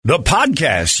The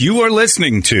podcast you are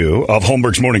listening to of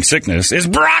Holmberg's Morning Sickness is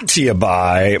brought to you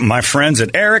by my friends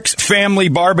at Eric's Family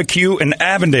Barbecue in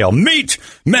Avondale. Meet,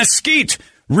 mesquite,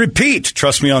 repeat.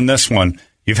 Trust me on this one.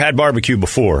 You've had barbecue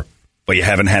before, but you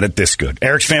haven't had it this good.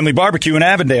 Eric's Family Barbecue in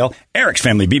Avondale,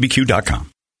 ericsfamilybbq.com.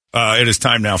 It is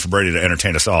time now for Brady to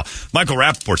entertain us all. Michael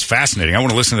Rappaport's fascinating. I want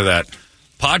to listen to that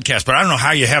podcast, but I don't know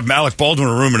how you have Alec Baldwin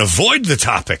in a room and avoid the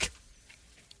topic.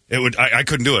 I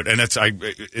couldn't do it. And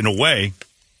in a way,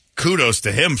 kudos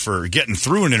to him for getting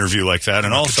through an interview like that.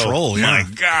 And also, my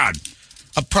God.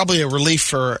 Probably a relief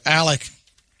for Alec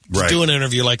to do an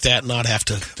interview like that and not have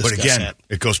to discuss But again, that.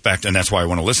 it goes back to, and that's why I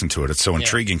want to listen to it. It's so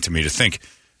intriguing to me to think,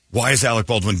 why is Alec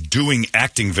Baldwin doing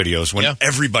acting videos when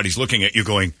everybody's looking at you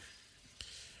going,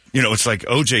 you know, it's like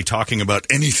OJ talking about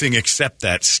anything except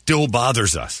that still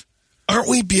bothers us. Aren't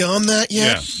we beyond that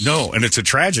yet? Yeah, no, and it's a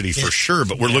tragedy for sure,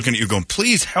 but we're looking at you going,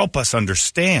 please help us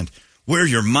understand where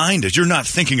your mind is. You're not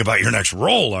thinking about your next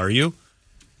role, are you?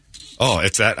 Oh,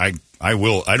 it's that. I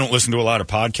will. I don't listen to a lot of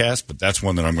podcasts, but that's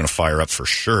one that I'm going to fire up for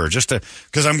sure, just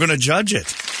because I'm going to judge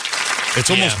it. It's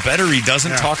almost better he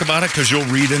doesn't talk about it because you'll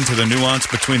read into the nuance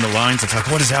between the lines. It's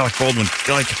like, what is Alec Baldwin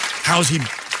like? How's he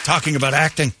talking about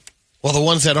acting? Well, the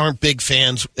ones that aren't big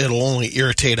fans, it'll only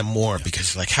irritate them more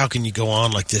because, like, how can you go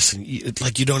on like this and you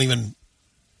don't even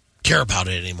care about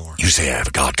it anymore? You say I have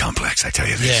a God complex. I tell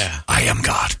you this. Yeah. I am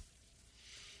God.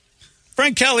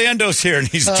 Frank Caliendo's here, and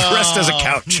he's dressed as a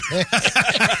couch.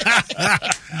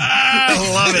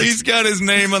 I love it. He's got his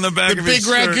name on the back of his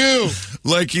shirt. The big ragu.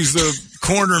 Like he's the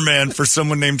corner man for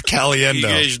someone named Caliendo.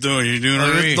 How you guys doing? You doing all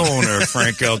How right? you doing there,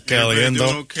 Frank L. Caliendo?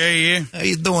 Doing okay, yeah? How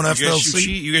you doing, FLC?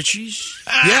 You got cheese?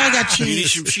 Yeah, I got You need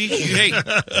cheese. some cheese? Hey.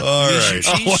 All right.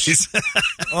 some cheese?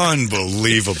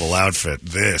 Unbelievable outfit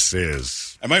this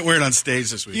is. I might wear it on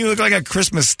stage this week. You look like a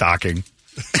Christmas stocking.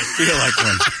 Feel like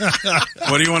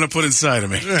one. What do you want to put inside of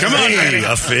me? Come on, Hey,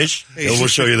 a fish. We'll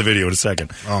show you the video in a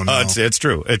second. Oh, no. It's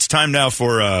true. It's time now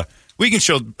for, we can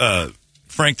show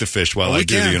Frank the fish while I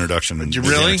do the introduction. Did you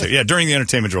really? Yeah, during the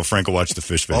entertainment drill, Frank will watch the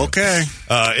fish video. Okay.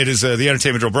 It is the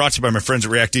entertainment drill brought to you by my friends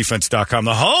at ReactDefense.com,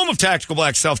 the home of Tactical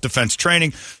Black self-defense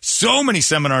training. So many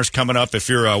seminars coming up. If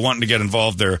you're wanting to get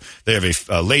involved there, they have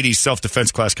a ladies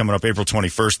self-defense class coming up April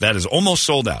 21st. That is almost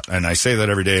sold out, and I say that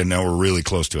every day, and now we're really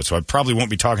close to it. So I probably won't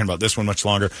be talking about this one much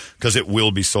longer because it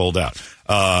will be sold out.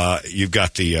 You've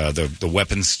got the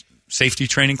weapons safety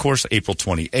training course, April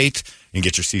 28th. You can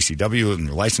get your CCW and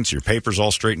your license, your papers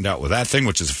all straightened out with that thing,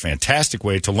 which is a fantastic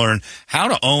way to learn how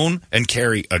to own and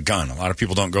carry a gun. A lot of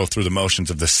people don't go through the motions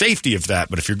of the safety of that,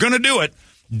 but if you're going to do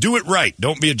it right.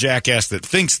 Don't be a jackass that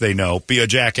thinks they know. Be a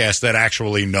jackass that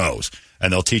actually knows.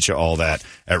 And they'll teach you all that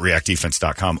at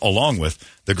ReactDefense.com, along with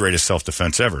the greatest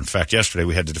self-defense ever. In fact, yesterday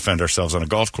we had to defend ourselves on a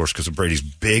golf course because of Brady's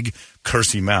big,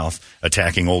 cursy mouth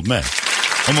attacking old men.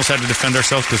 Almost had to defend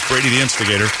ourselves because Brady, the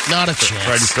instigator, Not a chance.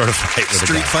 tried to start a fight with a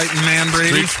guy. Street fighting man Brady.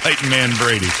 Street fighting man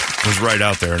Brady was right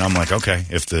out there, and I'm like, okay,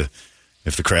 if the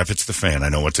crap hits the fan, I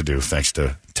know what to do. Thanks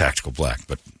to Tactical Black,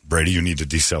 but Brady, you need to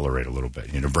decelerate a little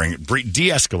bit. You need to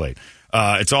de-escalate.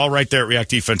 It's all right there at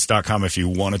ReactDefense.com if you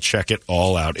want to check it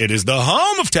all out. It is the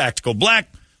home of Tactical Black.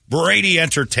 Brady,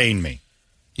 entertain me.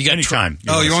 You got Anytime.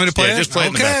 You want me to play it? Just play it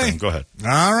in the Okay. background. Go ahead.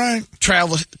 All right.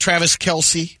 Travis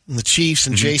Kelce and the Chiefs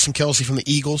and Jason Kelce from the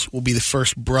Eagles will be the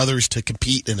first brothers to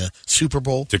compete in a Super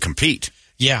Bowl. To compete.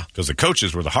 Yeah. Because the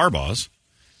coaches were the Harbaughs,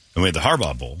 and we had the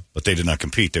Harbaugh Bowl, but they did not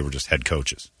compete. They were just head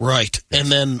coaches. Right.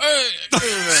 And then,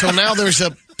 so now there's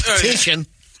a petition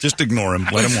Just ignore him.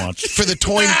 Let him watch. for the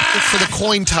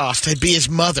coin toss to be his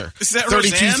mother. Is that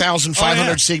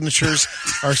 32,500 signatures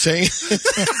are saying.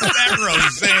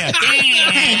 Roseanne.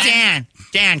 Hey,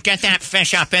 Dan, get that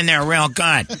fish up in there real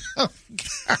good. Look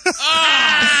at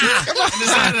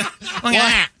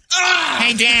that.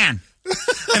 Hey, Dan.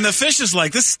 And the fish is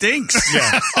like, this stinks.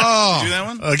 Yeah. Do that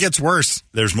one? It gets worse.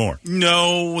 There's more.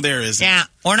 No, there isn't. Yeah,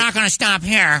 we're not going to stop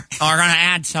here. We're going to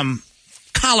add some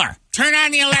color. Turn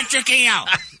on the electric eel.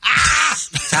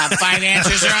 Top 5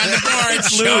 answers are on the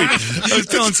board. Louis. I was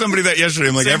telling somebody that yesterday.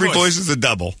 I'm like, Same every voice. voice is a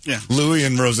double. Yeah. Louis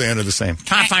and Roseanne are the same.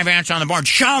 Top 5 answers on the board.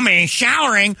 Show me.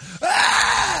 Showering.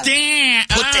 Dan.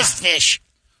 Put this fish.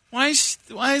 Why is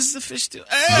the fish doing?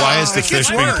 Why is the fish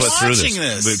being put through watching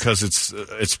this? Because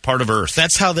it's part of Earth.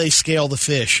 That's how they scale the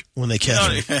fish when they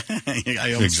catch them.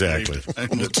 I almost Exactly. believed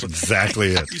it. That's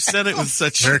exactly it. You said it with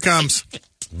such. Here it comes.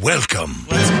 Welcome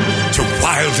to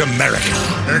Wild America.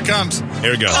 Here it comes.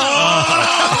 Here we go.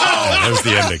 That was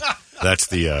the ending. That's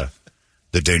the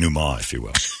denouement, if you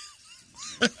will.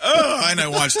 Oh, and I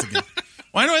watched it again.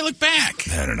 Why do I look back?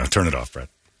 I don't know. Turn it off, Brett.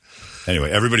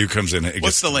 Anyway, everybody who comes in, it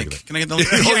What's gets the link? Can I get the link?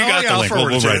 Oh, you got the I'll link. forward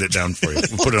We'll it to write you. it down for you.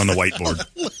 We'll put it on the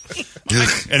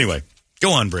whiteboard. Anyway,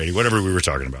 go on, Brady. Whatever we were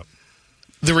talking about.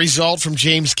 The result from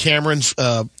James Cameron's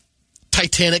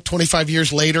Titanic 25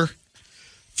 years later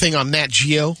thing on Nat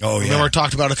Geo. Oh, yeah. Remember I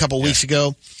talked about it a couple weeks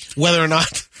ago? Whether or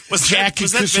not Jack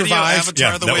was could that video survive.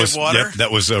 Avatar the that Way was of Water? Yep,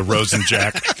 that was Rose and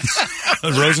Jack.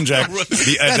 Rose and Jack.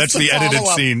 That's the edited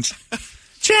follow-up. scenes.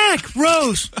 Jack,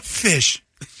 Rose, fish.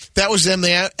 That was them.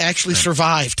 They actually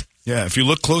survived. Yeah, if you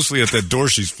look closely at that door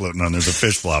she's floating on, there's a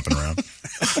fish flopping around.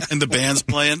 And the band's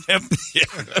playing? Yep.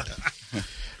 Yeah.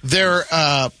 Their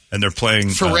And they're playing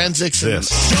forensics and this.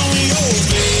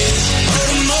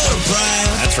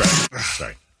 That's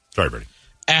right. Sorry, Brady.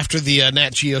 after the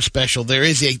Nat Geo special, there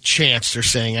is a chance, they're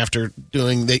saying, after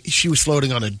doing she was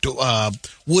floating on a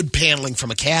wood paneling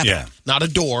from a cabin, Yeah. not a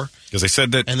door. Because they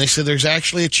said that And they said there's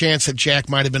actually a chance that Jack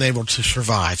might have been able to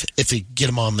survive if they get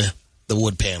him on the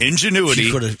wood panel. Ingenuity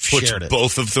She could have puts shared it.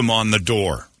 both of them on the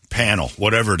door panel,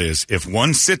 whatever it is. If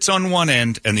one sits on one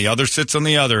end and the other sits on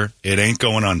the other, it ain't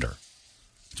going under.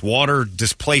 It's water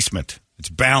displacement. It's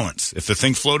balance. If the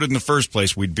thing floated in the first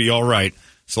place, we'd be all right,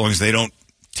 as long as they don't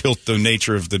tilt the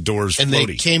nature of the doors And floaty.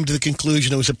 they came to the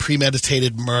conclusion it was a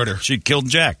premeditated murder. She killed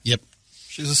Jack. Yep.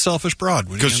 She's a selfish broad.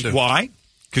 What are you Because gonna do? why?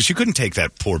 Because you couldn't take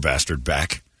that poor bastard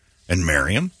back and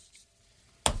marry him.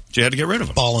 She had to get rid of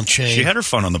him. Ball and chain. She had her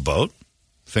fun on the boat.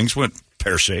 Things went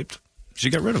pear-shaped. She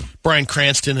got rid of him. Bryan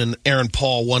Cranston and Aaron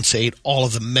Paul once ate all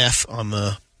of the meth on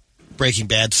the Breaking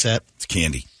Bad set. It's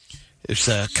candy. It's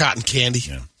cotton candy.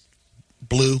 Yeah.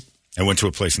 Blue. I went to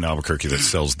a place in Albuquerque that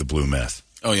sells the blue meth.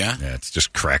 Oh, yeah? Yeah, it's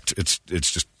just cracked. It's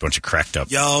just a bunch of cracked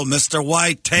up. Yo, Mr.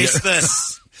 White, taste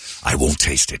this. I won't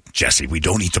taste it. Jesse, we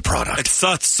don't eat the product.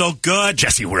 It's so good.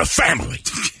 Jesse, we're a family.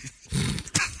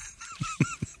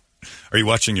 Are you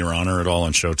watching Your Honor at all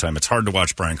on Showtime? It's hard to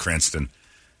watch Bryan Cranston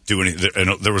do any.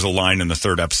 There was a line in the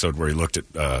third episode where he looked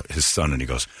at his son and he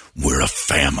goes, "We're a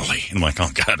family." And I'm like, "Oh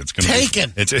God, it's going to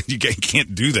Taken. You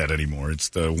can't do that anymore. It's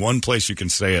the one place you can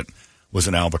say it was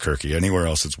in Albuquerque. Anywhere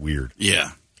else, it's weird."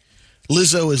 Yeah.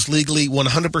 Lizzo is legally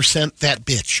 100% that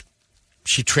bitch.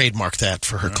 She trademarked that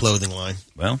for her clothing line.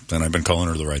 Well, then I've been calling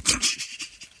her the right thing.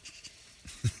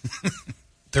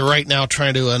 They're right now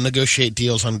trying to negotiate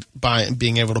deals on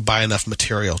being able to buy enough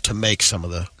material to make some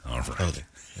of the All right. clothing.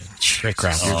 Great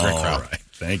crowd. Great All crowd. right.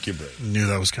 Thank you, Brady. Knew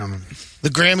that was coming. The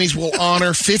Grammys will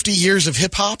honor 50 years of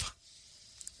hip hop.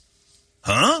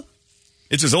 Huh?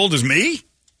 It's as old as me?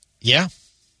 Yeah.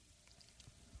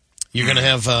 You're going to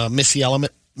have Missy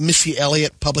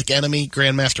Elliott, Public Enemy,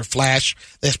 Grandmaster Flash.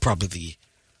 That's probably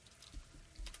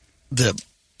the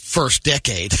first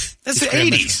decade. That's It's the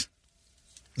Grandmaster- 80s.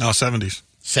 No, 70s.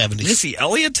 70s. Missy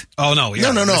Elliott? Oh, no.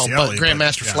 Yeah, no. Missy But Elliott,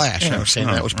 Grandmaster yeah. Flash. I was saying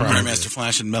that was probably. Grandmaster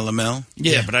Flash and Mel Mel.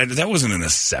 Yeah, but that wasn't in the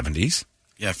 70s.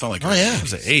 Yeah, I felt like Oh, yeah. It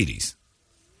was the 80s.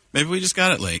 Maybe we just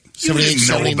got it late. You didn't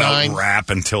know 79. about rap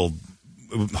until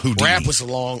Houdini. Rap was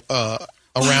around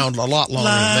a lot longer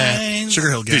than that.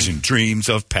 Sugar Hill Gang. Vision, dreams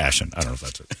of passion. I don't know if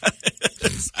that's it.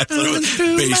 I thought it was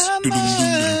bass.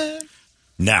 Doo-doo-doo-doo.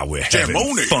 Now we're having Jam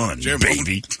on it. fun, Jam on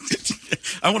baby.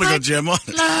 I want to go jam on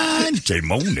it.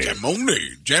 Jam on it. Jam on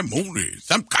it. Jam on it.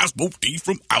 Some Cosmo D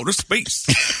from outer space.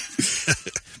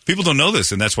 People don't know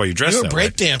this, and that's why you dress You were a that way.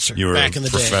 breakdancer You were back a in the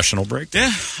day. professional breakdancer.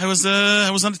 Yeah,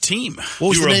 I was on a team. What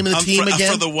was You the were name of the team I'm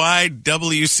again? for the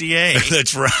YWCA.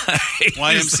 That's right.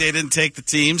 YMCA didn't take the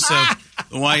team, so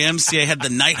the YMCA had the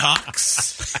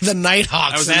Nighthawks. the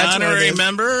Nighthawks. I was an That's what it honorary is.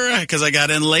 member because I got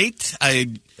in late. I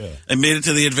made it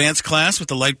to the advanced class with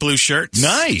the light blue shirts.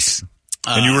 Nice.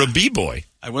 And you were a B-boy.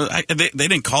 They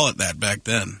didn't call it that back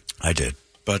then, I did.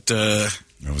 but That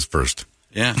was first.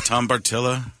 yeah, Tom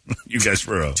Bartilla, You guys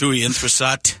were a Tui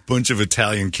Infrasat. bunch of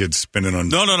Italian kids spinning on...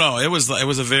 No. It was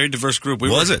a very diverse group.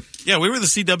 Was it? Yeah, we were the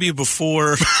CW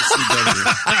before the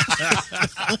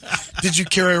CW. Did you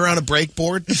carry around a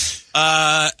breakboard?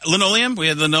 Linoleum. We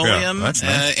had linoleum Yeah, that's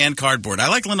nice. and cardboard. I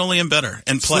like linoleum better.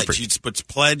 And pledge. Slippery. You'd put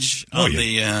pledge Oh, on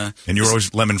yeah. the. And you were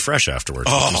always lemon fresh afterwards,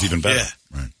 which was even better. yeah.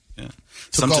 Right. Yeah.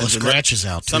 Took all the it- scratches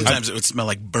out, too. Sometimes it would smell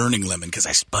like burning lemon because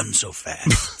I spun so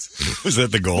fast. Was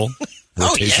that the goal?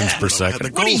 Rotations yeah. per The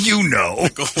second. goal- What do you know?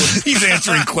 He's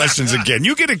answering questions again.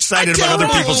 You get excited about other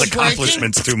people's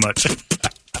accomplishments too much.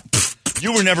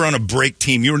 You were never on a break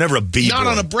team. You were never a B-boy. Not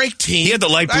on a break team. He had the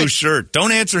light blue Right. shirt.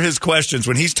 Don't answer his questions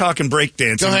when he's talking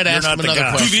breakdancing. Go ahead, You're ask not him the another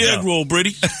guy. Do question. the Yeah. egg roll,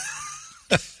 Brady.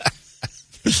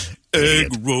 Egg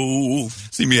roll.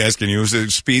 See me asking you, is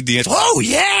it speed the answer? Oh,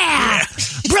 yeah!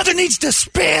 Brother needs to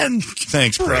spin.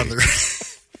 Thanks, brother.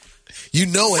 You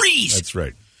know it. Freeze. That's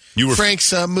right. You were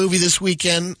Frank's movie this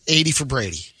weekend, 80 for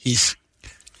Brady. He's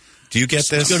Do you get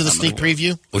this? Go to the sneak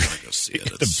preview. Go see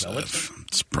it.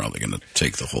 It's probably going to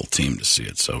take the whole team to see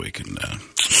it, so we can.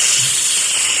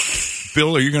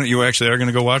 Bill, you actually are going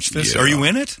to go watch this? Yeah. Are you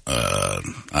in it?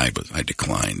 I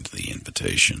declined the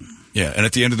invitation. Yeah, and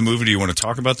at the end of the movie, do you want to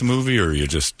talk about the movie, or are you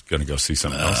just going to go see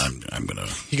something else? I'm going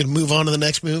to. You going to move on to the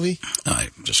next movie? I'm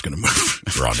just going to move.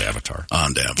 We're on to Avatar.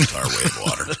 On to Avatar: Way of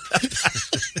Water.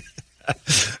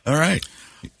 All right.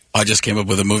 I just came up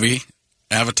with a movie,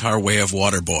 Avatar: Way of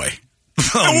Water Boy.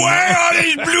 Why are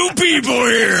these blue people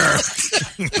here?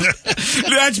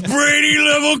 That's Brady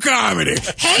level comedy.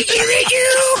 Hey,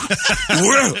 you!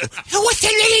 What's the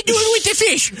lady doing with the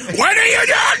fish? Why do you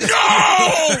not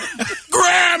know?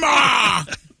 Grandma!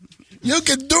 You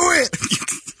can do it.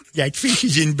 That fish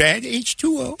is in bad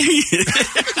H2O.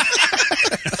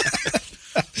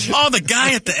 Oh, the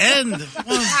guy at the end.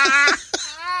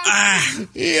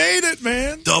 He ate it,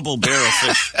 man. Double barrel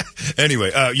fish.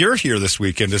 Anyway, you're here this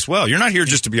weekend as well. You're not here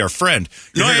just to be our friend.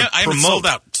 You're No, here to I am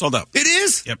promote. sold out. It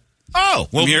is? Yep. Oh,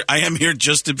 well, I am here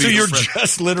just to be so your you're friend.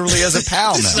 just literally as a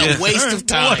pal now. This is a waste of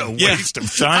time. What a waste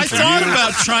of time I for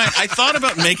thought you. I thought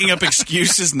about making up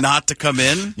excuses not to come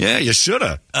in. Yeah, you should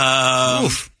have.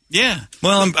 Yeah.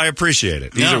 Well, I appreciate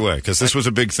it either No. way, because this was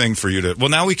a big thing for you to. Well,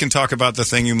 now we can talk about the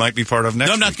thing you might be part of next.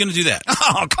 No, I'm not week. going to do that.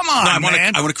 Oh, come on, No,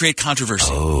 man. I want to create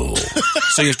controversy. Oh.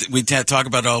 So we talk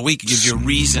about it all week. It gives you a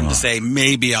reason to say,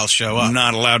 maybe I'll show up. I'm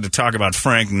not allowed to talk about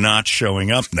Frank not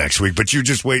showing up next week, but you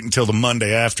just wait until the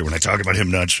Monday after when I talk about him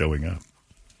not showing up.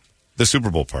 The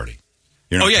Super Bowl party.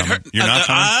 You're not coming? You're not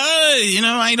coming?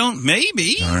 I don't,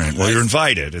 maybe. All right. Well, you're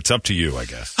invited. It's up to you, I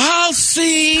guess. I'll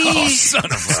see. Oh, son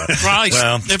of a... Probably.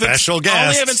 Well, special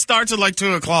guest. Only if it starts at like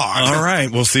 2 o'clock. All right.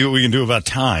 We'll see what we can do about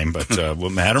time, but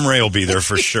Madam Ray will be there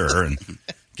for sure. And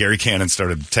Gary Cannon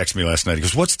started to text me last night. He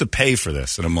goes, what's the pay for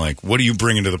this? And I'm like, what are you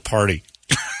bringing to the party?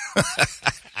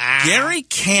 Gary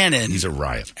Cannon He's a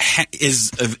riot.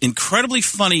 is incredibly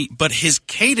funny, but his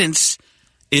cadence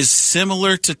is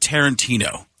similar to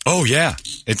Tarantino. Oh, yeah.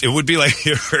 It would be like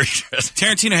you were just...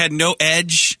 Tarantino had no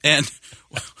edge and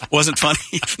wasn't funny.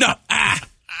 No.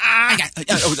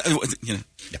 You know,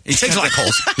 He takes a lot of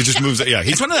calls. He just moves it. Yeah,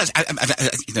 it's one of those.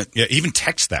 Yeah, he even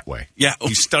texts that way. Yeah.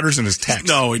 He stutters in his text.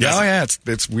 No, he doesn't. Oh, yeah,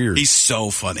 it's weird. He's so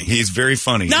funny. He's very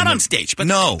funny. Not And on stage, but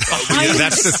no. Yeah,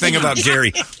 that's the thing about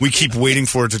Gary. We keep waiting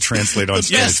for it to translate on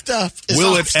stage. best stuff is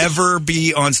Will off it stage. ever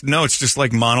be on? No, it's just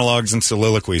like monologues and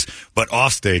soliloquies, but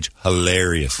off stage,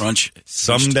 hilarious. Crunch.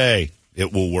 Someday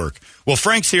it will work. Well,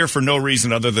 Frank's here for no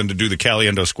reason other than to do the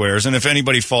Caliendo Squares, and if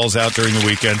anybody falls out during the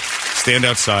weekend, stand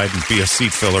outside and be a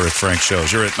seat filler at Frank's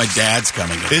shows. You're at. My dad's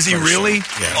coming. Is he really?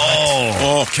 Yeah.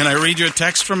 Oh, Can I read you a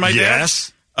text from my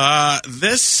yes. dad?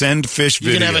 This Send fish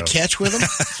You video. can have a catch with him?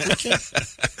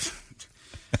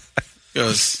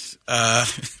 goes,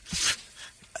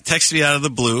 text me out of the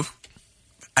blue.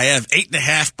 I have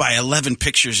 8.5 by 11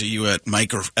 pictures of you at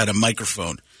a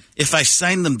microphone. If I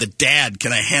sign them to Dad,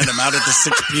 can I hand them out at the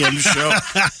 6 p.m. show?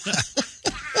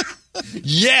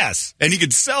 Yes, and he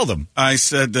could sell them. I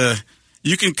said,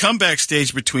 you can come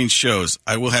backstage between shows.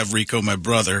 I will have Rico, my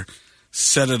brother,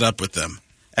 set it up with them.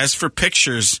 As for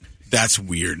pictures, that's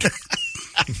weird.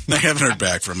 I haven't heard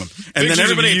back from him. And Pictures then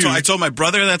of everybody, you. I told my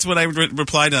brother that's what I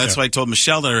replied, and that's what I told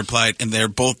Michelle that I replied, and they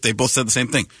both said the same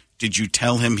thing. Did you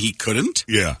tell him he couldn't?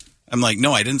 Yeah. I'm like,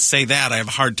 no, I didn't say that. I have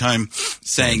a hard time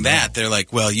saying that. They're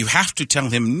like, well, you have to tell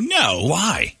him no.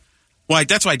 Why? Why?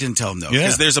 That's why I didn't tell him no. Yeah.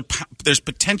 Because there's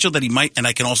potential that he might, and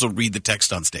I can also read the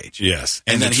text on stage. Yes.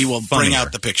 And then it's he will funnier. bring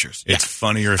out the pictures. It's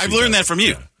funnier if I've he learned does that from it.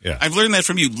 you. Yeah. I've learned that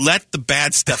from you. Let the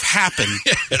bad stuff happen.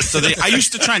 I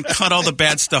used to try and cut all the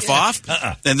bad stuff off.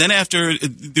 And then after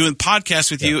doing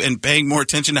podcasts with you and paying more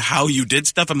attention to how you did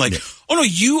stuff, I'm like, oh, no,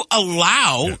 you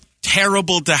allow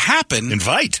terrible to happen.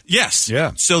 Invite. Yes.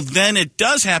 Yeah. So then it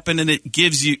does happen, and it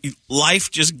gives you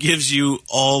life. Just gives you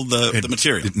all the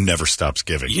material. It never stops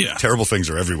giving. Yeah. Terrible things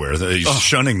are everywhere.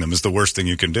 Shunning them is the worst thing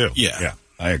you can do. Yeah. Yeah.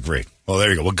 I agree. Well, there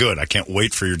you go. Well, good. I can't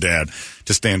wait for your dad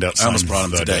to stand outside. I almost brought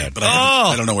him the today, dad. but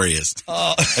I don't know where he is.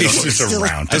 He's just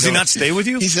around. Does he not stay with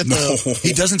you? He's at the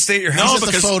He doesn't stay at your house? He's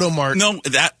at the photo mart. No,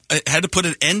 that I had to put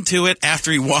an end to it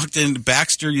after he walked into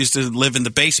Baxter. Used to live in the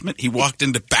basement. He walked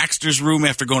into Baxter's room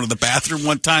after going to the bathroom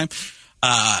one time.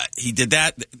 He did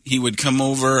that. He would come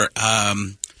over.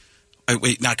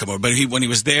 Not come over, but when he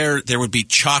was there would be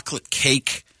chocolate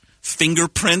cake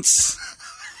fingerprints.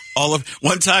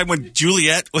 One time when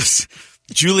Juliet was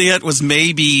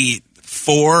maybe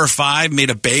 4 or 5, made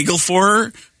a bagel for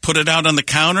her, put it out on the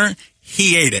counter.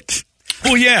 He ate it.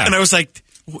 Well, yeah. And I was like,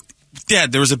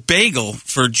 Dad, there was a bagel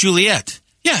for Juliet.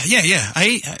 Yeah.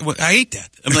 I ate that.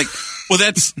 I'm like, well,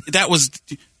 that was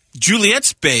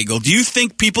Juliet's Bagel, do you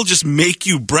think people just make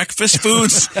you breakfast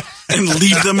foods and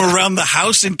leave them around the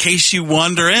house in case you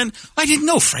wander in? I didn't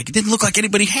know, Frank. It didn't look like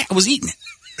anybody was eating it.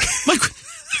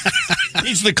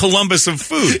 He's the Columbus of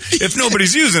food. If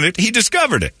nobody's using it, he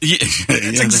discovered it.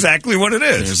 That's exactly what it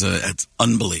is. It's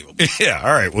unbelievable. Yeah,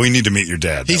 all right. Well, we need to meet your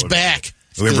dad. He's back.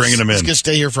 We're bringing him in. He's going to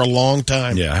stay here for a long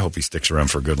time. Yeah, I hope he sticks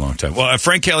around for a good long time. Well,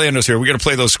 Frank Caliendo's here. We got to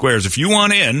play those squares. If you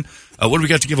want in, what do we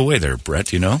got to give away there, Brett?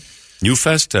 Do you know?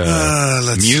 Newfest,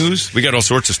 Muse. We got all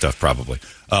sorts of stuff, probably.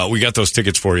 We got those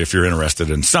tickets for you if you're interested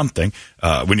in something.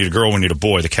 We need a girl, we need a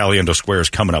boy. The Caliendo Square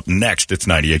is coming up next. It's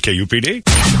 98 KUPD.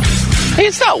 Hey,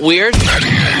 it's not weird.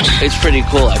 It's pretty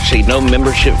cool, actually. No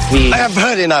membership fee. I have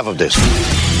heard enough of this.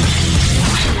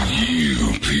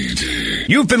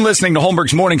 You've been listening to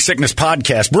Holmberg's Morning Sickness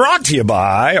Podcast, brought to you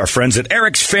by our friends at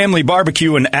Eric's Family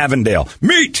Barbecue in Avondale.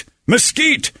 Meet,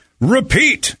 mesquite,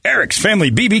 repeat.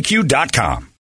 Eric'sFamilyBBQ.com.